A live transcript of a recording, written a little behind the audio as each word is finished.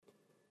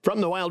From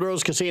the Wild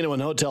Rose Casino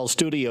and Hotel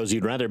Studios,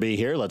 you'd rather be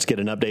here. Let's get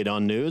an update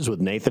on news with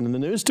Nathan in the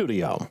news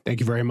studio. Thank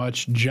you very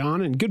much,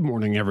 John, and good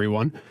morning,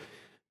 everyone.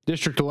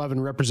 District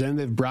 11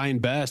 Representative Brian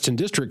Best and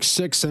District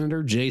 6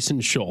 Senator Jason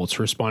Schultz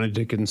responded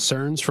to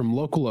concerns from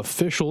local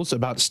officials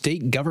about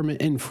state government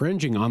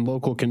infringing on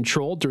local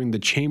control during the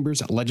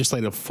Chamber's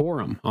Legislative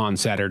Forum on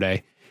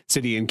Saturday.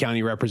 City and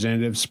county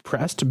representatives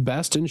pressed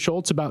Best and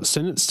Schultz about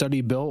Senate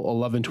Study Bill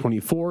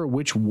 1124,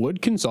 which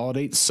would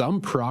consolidate some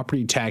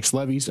property tax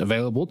levies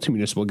available to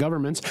municipal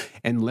governments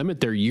and limit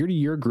their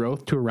year-to-year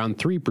growth to around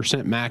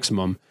 3%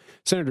 maximum.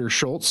 Senator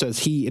Schultz says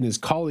he and his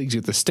colleagues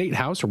at the State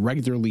House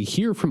regularly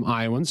hear from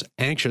Iowans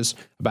anxious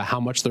about how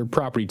much their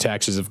property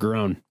taxes have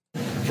grown.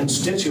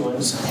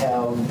 Constituents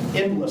have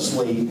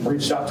endlessly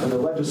reached out to the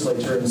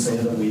legislature and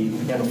said that we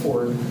can't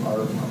afford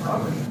our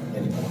property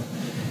anymore.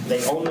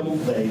 They own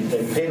them,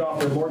 they paid off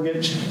their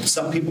mortgage.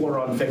 Some people are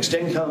on fixed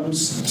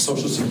incomes,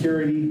 Social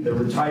Security, they're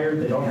retired,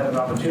 they don't have an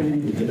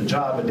opportunity to get a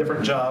job, a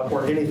different job,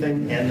 or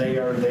anything, and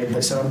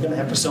they said, I'm going to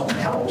have to sell my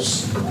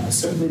house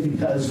simply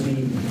because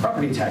the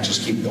property taxes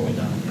keep going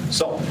up.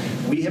 So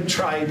we have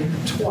tried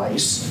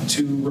twice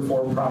to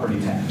reform property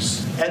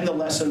tax. And the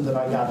lesson that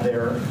I got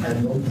there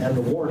and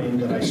the warning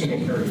that I still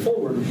carry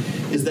forward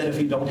is that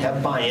if you don't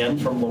have buy-in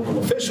from local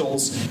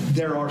officials,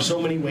 there are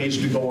so many ways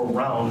to go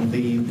around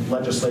the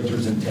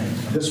legislature's intent.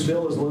 This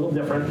bill is a little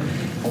different.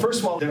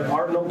 First of all, there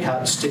are no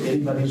cuts to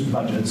anybody's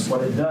budgets.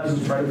 What it does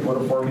is try to put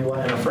a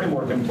formula and a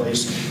framework in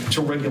place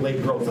to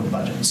regulate growth of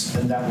budgets,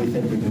 and that we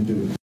think we can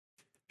do.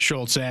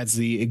 Schultz adds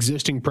the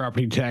existing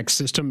property tax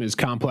system is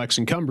complex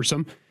and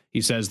cumbersome.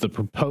 He says the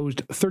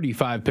proposed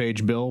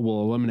 35-page bill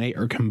will eliminate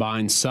or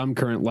combine some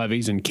current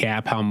levies and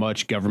cap how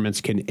much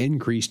governments can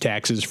increase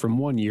taxes from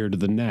one year to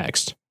the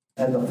next.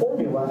 And the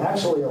formula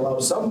actually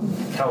allows some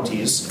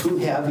counties who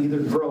have either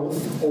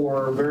growth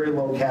or very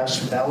low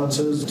cash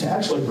balances to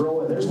actually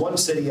grow. And there's one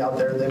city out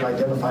there they've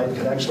identified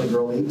could actually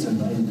grow 8 to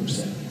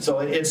 9%. So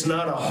it's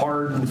not a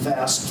hard and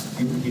fast,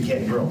 you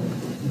can't grow.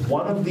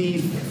 One of the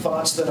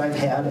thoughts that I've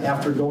had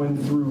after going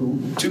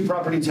through 2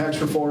 property tax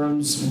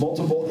reforms,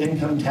 multiple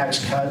income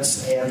tax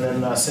cuts, and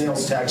then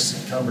sales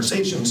tax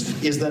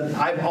conversations is that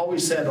I've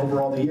always said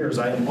over all the years,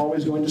 I am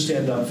always going to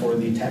stand up for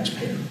the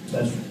taxpayer.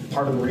 That's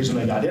part of the reason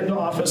I got into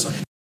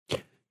office.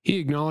 He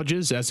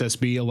acknowledges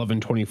SSB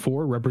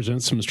 1124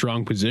 represents some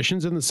strong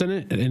positions in the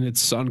Senate, and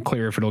it's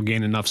unclear if it'll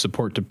gain enough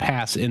support to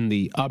pass in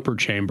the upper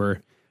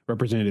chamber.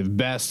 Representative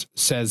Best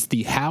says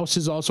the House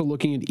is also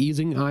looking at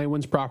easing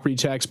Iowans' property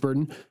tax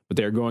burden, but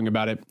they're going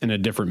about it in a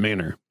different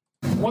manner.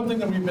 One thing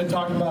that we've been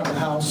talking about in the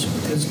House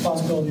is the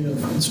possibility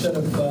of, instead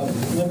of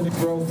limiting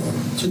growth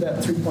to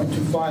that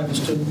 3.25,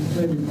 is to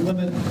maybe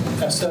limit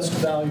assessed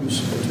values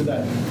to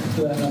that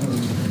number,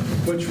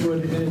 which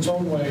would, in its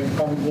own way,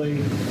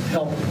 probably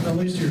help. At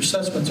least your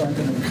assessments aren't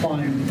going to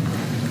climb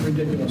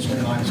ridiculously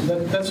high. So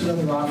that's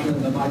another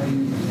option that might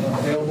be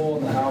available,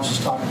 and the House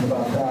is talking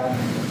about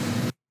that.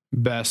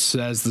 Best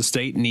says the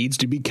state needs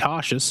to be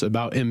cautious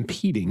about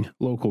impeding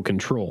local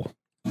control.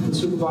 The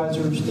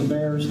supervisors, the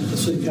mayors, the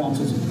city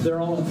councils,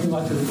 they're all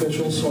elected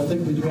officials, so I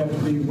think we do have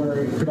to be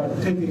wary about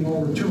taking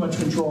over too much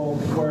control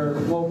where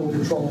local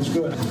control is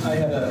good. I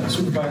had a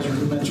supervisor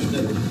who mentioned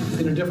that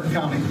in a different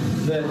county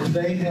that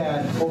they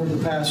had, over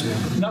the past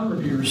number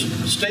of years,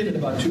 stated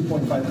about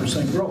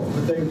 2.5% growth,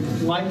 but they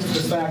liked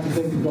the fact that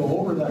they could go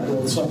over that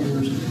growth some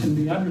years and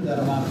be under that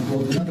amount of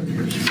growth in other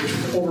years,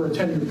 which over a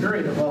 10-year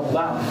period it leveled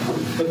out.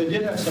 But they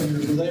did have some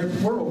years where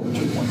they were over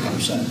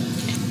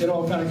 2.5%. It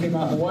all kind of came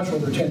out in the wash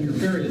over a 10-year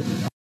period.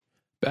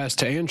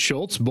 Best and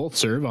Schultz both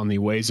serve on the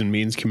Ways and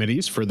Means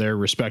committees for their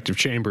respective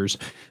chambers.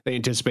 They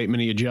anticipate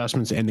many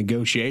adjustments and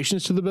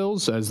negotiations to the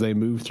bills as they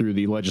move through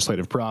the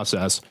legislative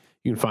process.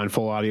 You can find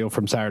full audio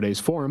from Saturday's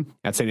forum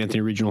at St.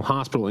 Anthony Regional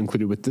Hospital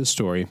included with this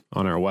story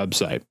on our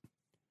website.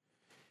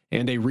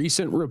 And a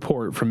recent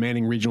report from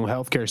Manning Regional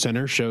Healthcare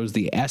Center shows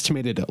the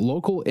estimated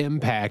local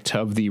impact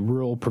of the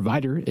rural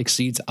provider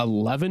exceeds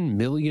 $11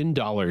 million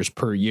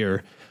per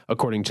year.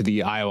 According to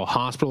the Iowa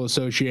Hospital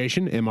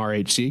Association,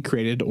 MRHC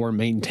created or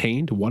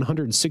maintained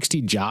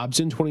 160 jobs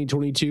in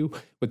 2022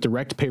 with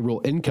direct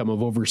payroll income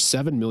of over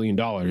 $7 million.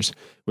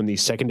 When the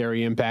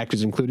secondary impact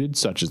is included,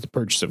 such as the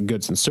purchase of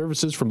goods and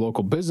services from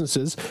local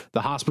businesses,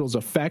 the hospital's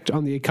effect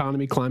on the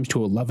economy climbs to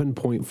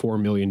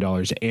 $11.4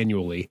 million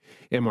annually.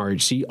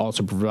 MRHC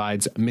also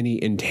provides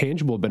many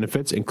intangible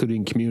benefits,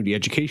 including community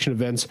education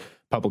events,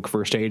 public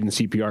first aid and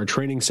CPR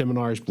training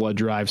seminars, blood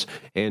drives,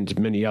 and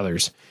many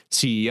others.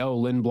 CEO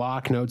Lynn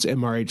Block notes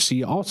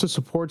MRHC also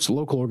supports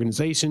local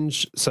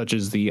organizations such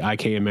as the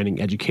IKM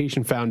Manning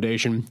Education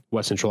Foundation,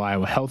 West Central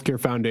Iowa Healthcare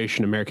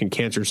Foundation, American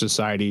Cancer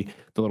Society,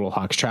 the Little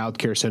Hawks Child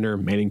Care Center,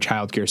 Manning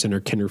Child Care Center,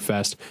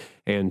 Kinderfest,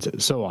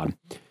 and so on.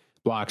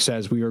 Block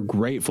says we are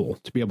grateful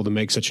to be able to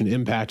make such an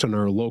impact on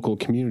our local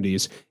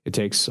communities. It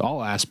takes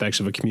all aspects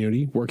of a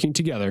community working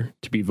together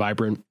to be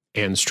vibrant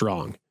and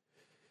strong.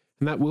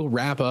 And that will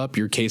wrap up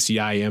your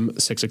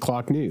KCIM 6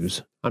 o'clock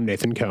news. I'm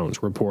Nathan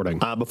Cones reporting.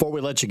 Before we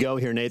let you go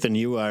here, Nathan,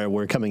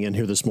 we're coming in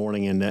here this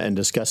morning and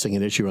discussing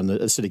an issue on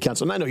the city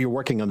council. And I know you're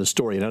working on the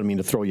story, and I don't mean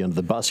to throw you under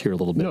the bus here a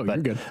little bit. No, you're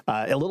good.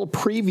 A little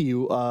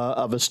preview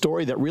of a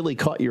story that really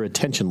caught your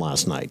attention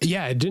last night.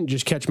 Yeah, it didn't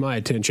just catch my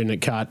attention. It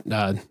caught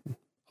a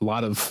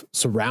lot of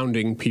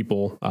surrounding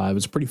people. It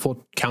was pretty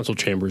full council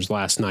chambers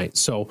last night.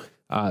 So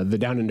the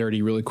down and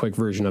dirty, really quick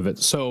version of it.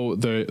 So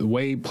the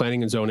way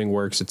planning and zoning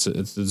works, it's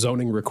a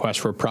zoning request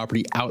for a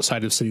property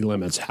outside of city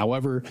limits.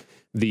 However,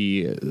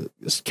 the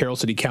Carroll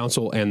City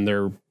Council and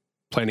their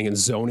planning and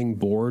zoning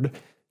board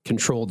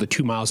controlled the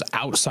 2 miles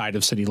outside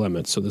of city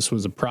limits. So this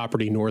was a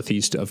property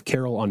northeast of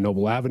Carroll on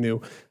Noble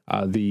Avenue.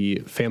 The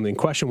family in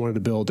question wanted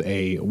to build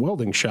a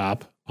welding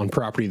shop on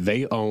property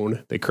they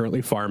own. They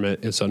currently farm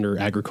it. It's under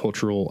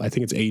agricultural, I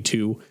think it's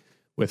A2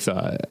 with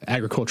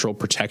agricultural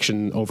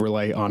protection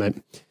overlay on it.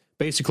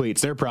 Basically,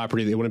 it's their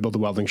property. They want to build a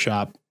welding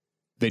shop.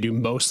 They do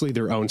mostly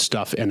their own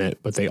stuff in it,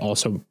 but they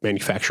also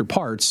manufacture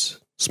parts,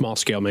 small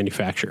scale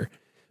manufacture.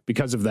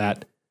 Because of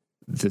that,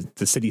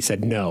 the city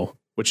said no,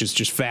 which is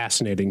just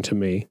fascinating to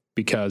me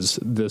because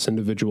this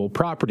individual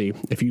property,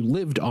 if you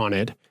lived on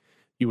it,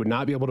 you would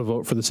not be able to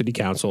vote for the city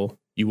council.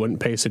 You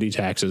wouldn't pay city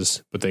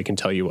taxes, but they can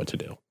tell you what to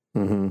do.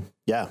 Mm-hmm.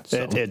 Yeah,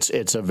 So-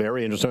 it's a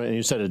very interesting, and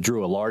you said it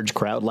drew a large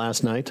crowd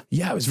last night.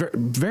 Yeah, it was very,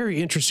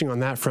 very interesting on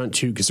that front,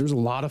 too, because there's a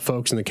lot of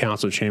folks in the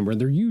council chamber, and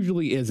there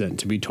usually isn't,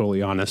 to be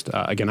totally honest.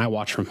 Again, I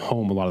watch from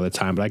home a lot of the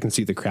time, but I can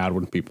see the crowd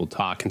when people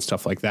talk and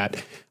stuff like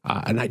that.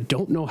 And I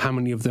don't know how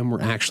many of them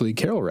were actually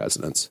Carroll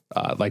residents,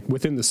 like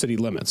within the city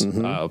limits.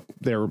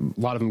 There are a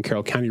lot of them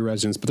Carroll County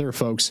residents, but there are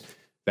folks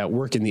that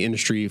work in the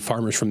industry,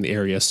 farmers from the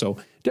area. So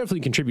definitely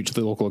contribute to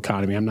the local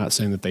economy. I'm not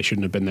saying that they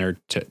shouldn't have been there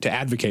to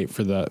advocate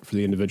for the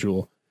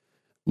individual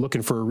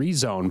looking for a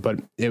rezone, but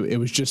it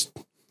was just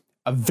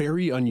a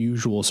very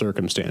unusual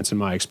circumstance in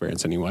my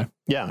experience anyway.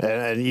 Yeah,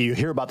 and you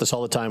hear about this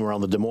all the time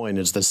around the Des Moines.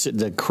 It's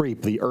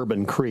the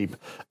urban creep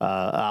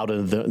out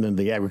in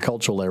the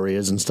agricultural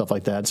areas and stuff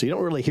like that. So you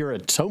don't really hear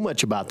it so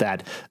much about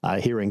that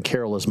here in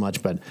Carroll as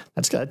much, but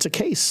that's a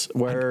case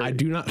where... I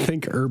do not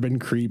think urban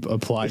creep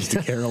applies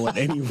to Carroll in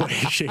any way,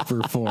 shape,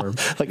 or form.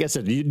 Like I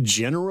said,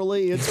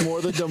 generally it's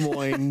more the Des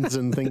Moines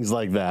and things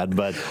like that,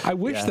 but... I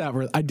wish that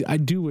were... I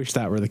do wish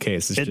that were the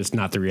case. It's just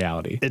not the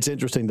reality. It's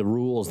interesting, the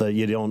rules that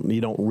you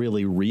don't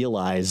really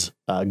realize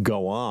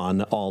go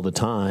on all the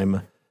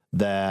time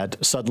that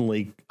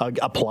suddenly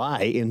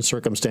apply in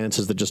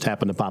circumstances that just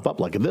happen to pop up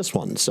like this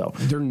one. So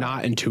they're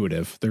not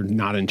intuitive. They're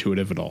not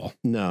intuitive at all.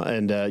 No,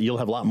 and you'll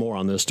have a lot more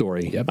on this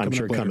story, I'm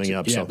sure, coming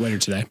up. Yeah, later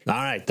today. All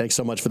right, thanks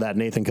so much for that,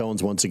 Nathan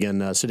Cones. Once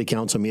again, City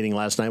Council meeting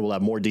last night. We'll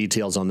have more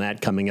details on that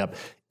coming up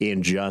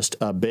in just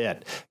a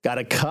bit. Got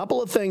a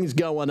couple of things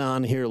going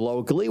on here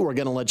locally we're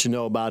going to let you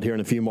know about here in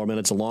a few more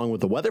minutes, along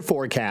with the weather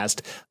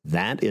forecast.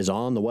 That is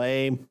on the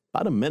way,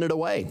 about a minute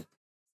away.